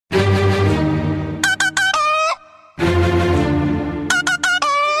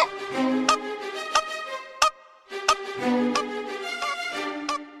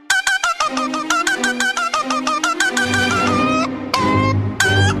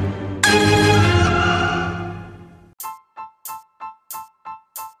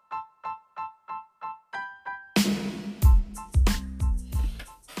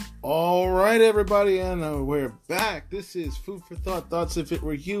right, everybody, and we're back. This is Food for Thought, Thoughts If It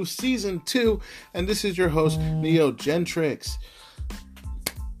Were You, Season 2, and this is your host, Neo Gentrix.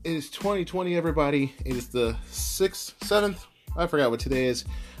 It is 2020, everybody. It is the 6th, 7th, I forgot what today is,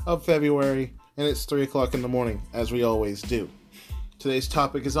 of February, and it's 3 o'clock in the morning, as we always do. Today's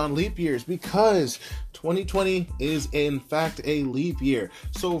topic is on leap years, because 2020 is, in fact, a leap year.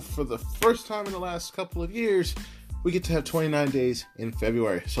 So, for the first time in the last couple of years, we get to have 29 days in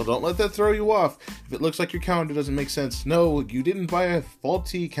February. So don't let that throw you off. If it looks like your calendar doesn't make sense, no, you didn't buy a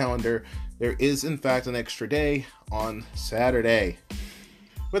faulty calendar. There is, in fact, an extra day on Saturday.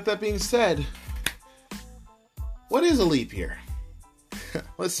 With that being said, what is a leap year?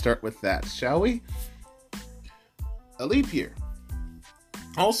 Let's start with that, shall we? A leap year,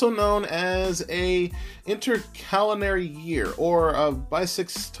 also known as a intercalendar year or a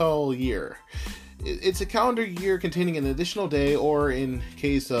bisextile year. It's a calendar year containing an additional day, or in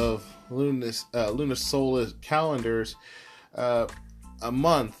case of lunisolar calendars, a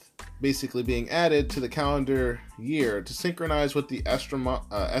month basically being added to the calendar year to synchronize with the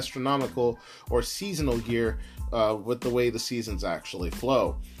astronomical or seasonal year with the way the seasons actually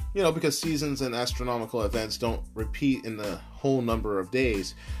flow. You know, because seasons and astronomical events don't repeat in the whole number of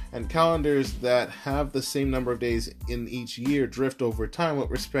days, and calendars that have the same number of days in each year drift over time with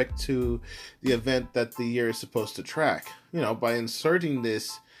respect to the event that the year is supposed to track. You know, by inserting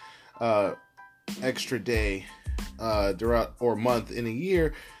this extra day or month in a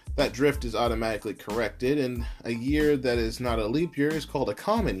year, that drift is automatically corrected, and a year that is not a leap year is called a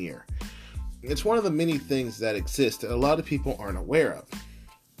common year. It's one of the many things that exist that a lot of people aren't aware of.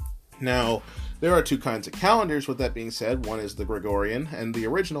 Now, there are two kinds of calendars. With that being said, one is the Gregorian and the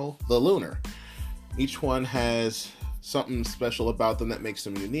original, the lunar. Each one has something special about them that makes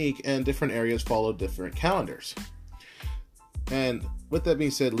them unique, and different areas follow different calendars. And with that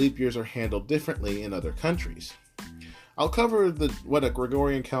being said, leap years are handled differently in other countries. I'll cover what a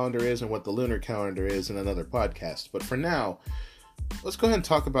Gregorian calendar is and what the lunar calendar is in another podcast. But for now, let's go ahead and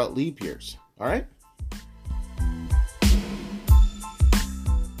talk about leap years. All right?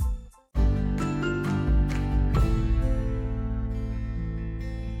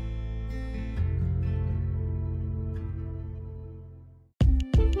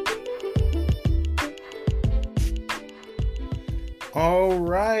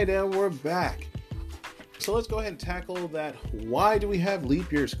 Alright, and we're back. So let's go ahead and tackle that why do we have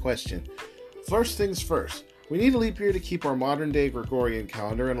leap years question. First things first, we need a leap year to keep our modern day Gregorian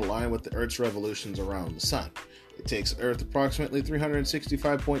calendar in line with the Earth's revolutions around the sun. It takes Earth approximately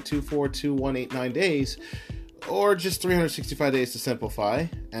 365.242189 days, or just 365 days to simplify,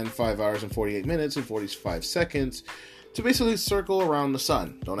 and 5 hours and 48 minutes and 45 seconds to basically circle around the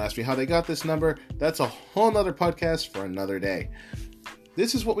sun. Don't ask me how they got this number. That's a whole nother podcast for another day.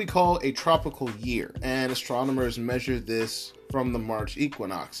 This is what we call a tropical year, and astronomers measure this from the March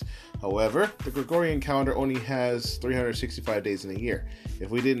equinox. However, the Gregorian calendar only has 365 days in a year. If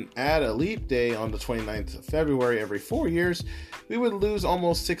we didn't add a leap day on the 29th of February every 4 years, we would lose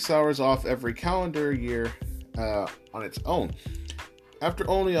almost 6 hours off every calendar year on its own. After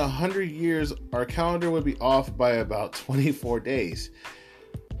only 100 years, our calendar would be off by about 24 days.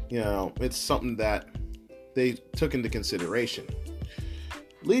 You know, it's something that they took into consideration.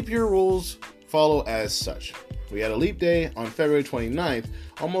 Leap year rules follow as such. We had a leap day on February 29th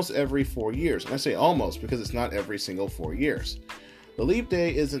almost every 4 years. And I say almost because it's not every single 4 years. The leap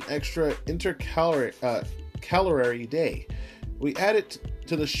day is an extra intercalary day. We add it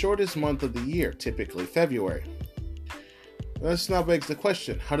to the shortest month of the year, typically February. This now begs the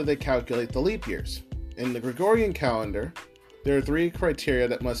question, how do they calculate the leap years? In the Gregorian calendar, there are 3 criteria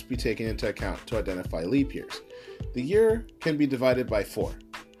that must be taken into account to identify leap years. The year can be divided by 4.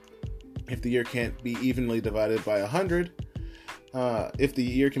 If the year can't be evenly divided by 100, it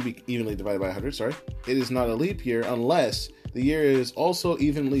is not a leap year unless the year is also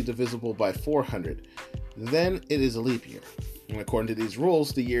evenly divisible by 400. Then it is a leap year. And according to these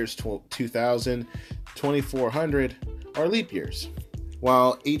rules, the years 2000, 2400 are leap years,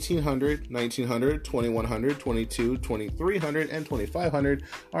 while 1800, 1900, 2100, 22, 2300, and 2500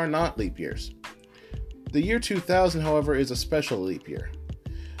 are not leap years. The year 2000, however, is a special leap year,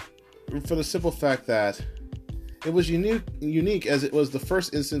 for the simple fact that it was unique as it was the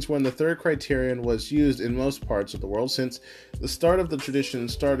first instance when the third criterion was used in most parts of the world, since the start of the tradition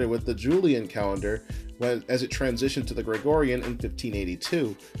started with the Julian calendar as it transitioned to the Gregorian in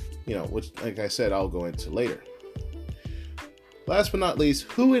 1582, which, like I said, I'll go into later. Last but not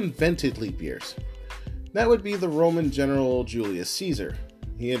least, who invented leap years? That would be the Roman general Julius Caesar.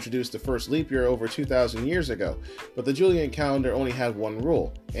 He introduced the first leap year over 2,000 years ago, but the Julian calendar only had one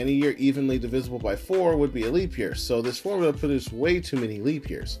rule. Any year evenly divisible by 4 would be a leap year, so this formula produced way too many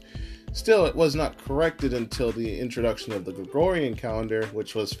leap years. Still, it was not corrected until the introduction of the Gregorian calendar,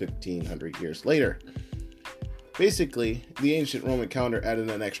 which was 1,500 years later. Basically, the ancient Roman calendar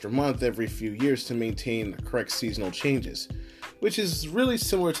added an extra month every few years to maintain correct seasonal changes, which is really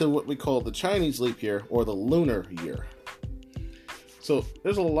similar to what we call the Chinese leap year or the lunar year. So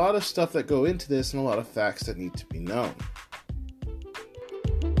there's a lot of stuff that go into this and a lot of facts that need to be known.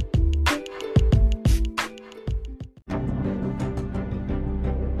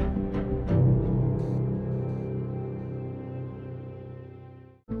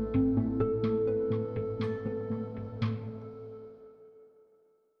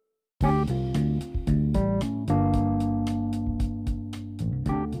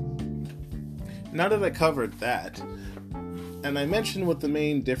 Now that I covered that, and I mentioned what the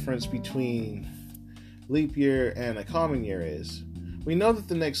main difference between leap year and a common year is, we know that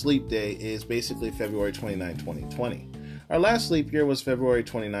the next leap day is basically February 29, 2020. Our last leap year was February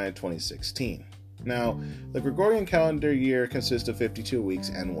 29, 2016. Now, the Gregorian calendar year consists of 52 weeks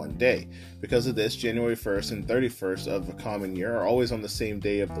and 1 day. Because of this, January 1st and 31st of a common year are always on the same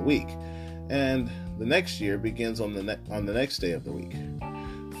day of the week, and the next year begins on the next day of the week.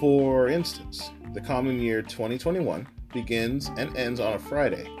 For instance, the common year 2021 begins and ends on a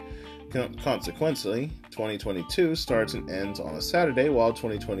Friday. Consequently, 2022 starts and ends on a Saturday, while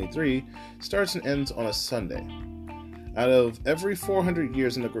 2023 starts and ends on a Sunday. Out of every 400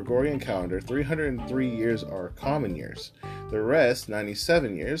 years in the Gregorian calendar, 303 years are common years. The rest,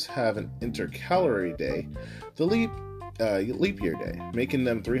 97 years, have an intercalary day, the leap year day, making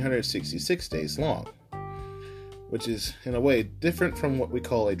them 366 days long, which is, in a way, different from what we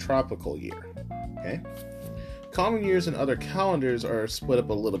call a tropical year. Okay? Common years and other calendars are split up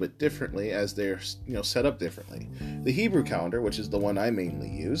a little bit differently as they're set up differently. The Hebrew calendar, which is the one I mainly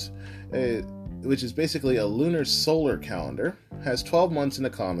use, which is basically a lunar solar calendar, has 12 months in a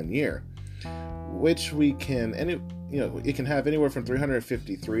common year, which it can have anywhere from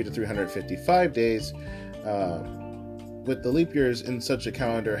 353 to 355 days, with the leap years in such a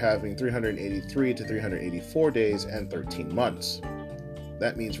calendar having 383 to 384 days and 13 months.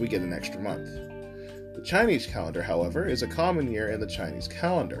 That means we get an extra month. The Chinese calendar, however, is a common year in the Chinese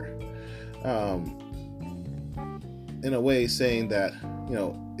calendar. In a way saying that,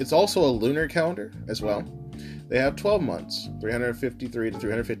 it's also a lunar calendar as well. They have 12 months, 353 to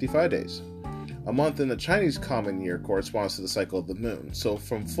 355 days. A month in the Chinese common year corresponds to the cycle of the moon, so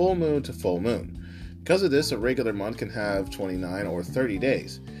from full moon to full moon. Because of this, a regular month can have 29 or 30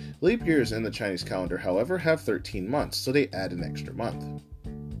 days. Leap years in the Chinese calendar, however, have 13 months, so they add an extra month.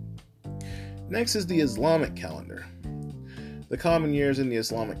 Next is the Islamic calendar. The common years in the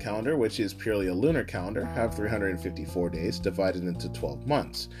Islamic calendar, which is purely a lunar calendar, have 354 days divided into 12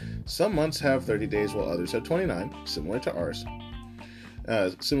 months. Some months have 30 days while others have 29, similar to ours.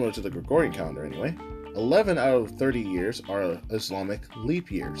 Similar to the Gregorian calendar anyway. 11 out of 30 years are Islamic leap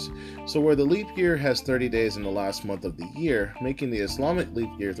years. So where the leap year has 30 days in the last month of the year, making the Islamic leap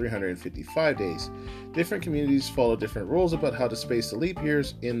year 355 days, different communities follow different rules about how to space the leap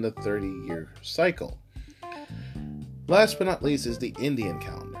years in the 30-year cycle. Last but not least is the Indian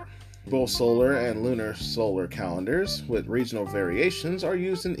calendar. Both solar and lunar solar calendars, with regional variations, are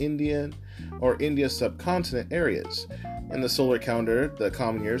used in Indian or India subcontinent areas. In the solar calendar, the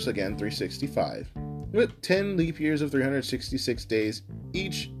common years, again, 365. With 10 leap years of 366 days,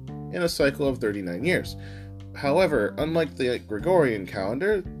 each in a cycle of 39 years. However, unlike the Gregorian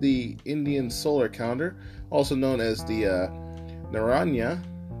calendar, the Indian solar calendar, also known as the Narayana,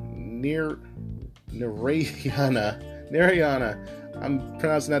 I'm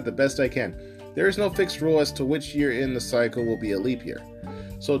pronouncing that the best I can. There is no fixed rule as to which year in the cycle will be a leap year.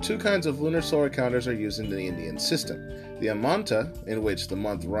 So two kinds of lunar solar calendars are used in the Indian system. The Amanta, in which the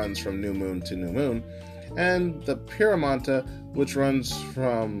month runs from new moon to new moon, and the Puramanta, which runs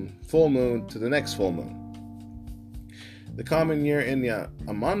from full moon to the next full moon. The common year in the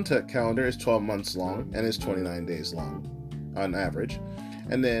Amanta calendar is 12 months long and is 29 days long, on average,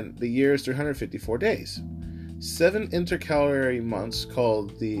 and then the year is 354 days. 7 intercalary months,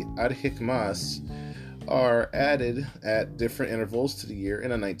 called the Adhik Mas, are added at different intervals to the year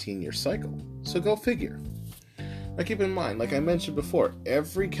in a 19-year cycle. So go figure. Now keep in mind, like I mentioned before,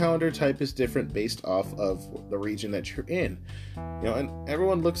 every calendar type is different based off of the region that you're in. And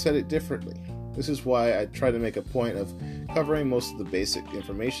everyone looks at it differently. This is why I try to make a point of covering most of the basic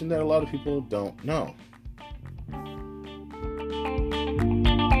information that a lot of people don't know.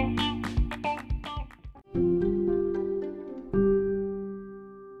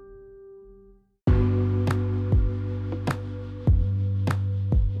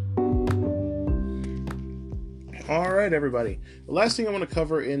 right, everybody. The last thing I want to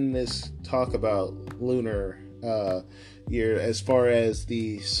cover in this talk about lunar year, as far as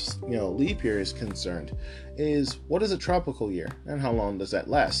the leap year is concerned, is what is a tropical year and how long does that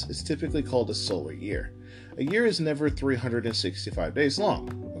last? It's typically called a solar year. A year is never 365 days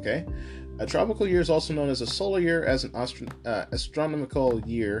long. Okay. A tropical year is also known as a solar year, as an astronomical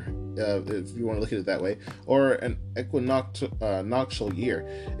year, if you want to look at it that way, or an equinoctial year,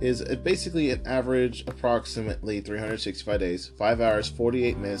 is basically an average approximately 365 days, 5 hours,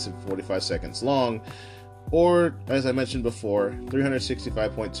 48 minutes, and 45 seconds long, or, as I mentioned before,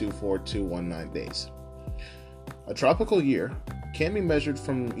 365.24219 days. A tropical year can be measured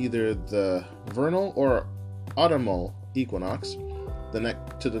from either the vernal or autumnal equinox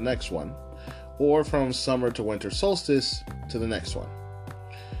to the next one, or from summer to winter solstice to the next one.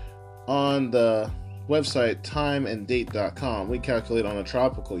 On the website timeanddate.com, we calculate on a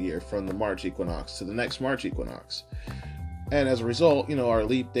tropical year from the March equinox to the next March equinox. And as a result, our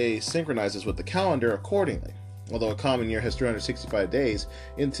leap day synchronizes with the calendar accordingly. Although a common year has 365 days,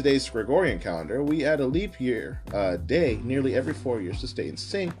 in today's Gregorian calendar, we add a leap year day nearly every 4 years to stay in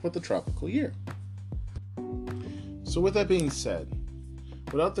sync with the tropical year. So with that being said,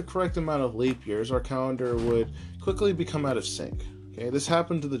 without the correct amount of leap years, our calendar would quickly become out of sync. Okay, this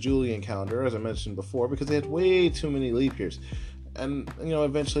happened to the Julian calendar, as I mentioned before, because they had way too many leap years. And,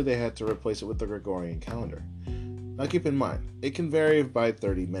 eventually they had to replace it with the Gregorian calendar. Now keep in mind, it can vary by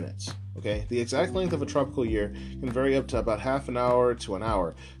 30 minutes. Okay, the exact length of a tropical year can vary up to about half an hour to an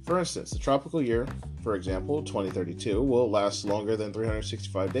hour. For instance, the tropical year, for example, 2032, will last longer than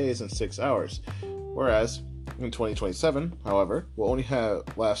 365 days and 6 hours. Whereas, in 2027, however, will only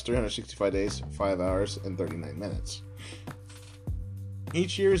last 365 days, 5 hours, and 39 minutes.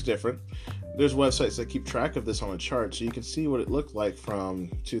 Each year is different. There's websites that keep track of this on a chart, so you can see what it looked like from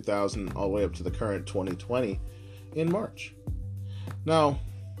 2000 all the way up to the current 2020 in March. Now,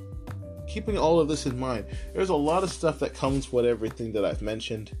 keeping all of this in mind, there's a lot of stuff that comes with everything that I've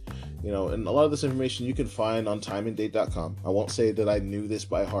mentioned, and a lot of this information you can find on timeanddate.com. I won't say that I knew this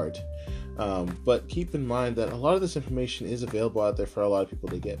by heart. But keep in mind that a lot of this information is available out there for a lot of people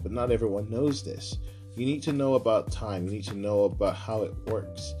to get, but not everyone knows this. You need to know about time. You need to know about how it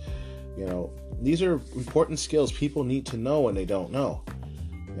works. These are important skills people need to know when they don't know.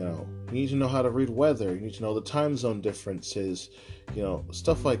 You need to know how to read weather. You need to know the time zone differences,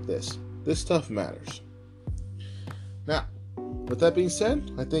 stuff like this. This stuff matters. Now, with that being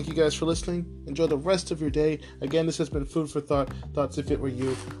said, I thank you guys for listening. Enjoy the rest of your day. Again, this has been Food for Thought, Thoughts If It Were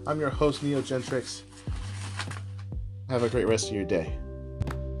You. I'm your host, Neo Gentrix. Have a great rest of your day.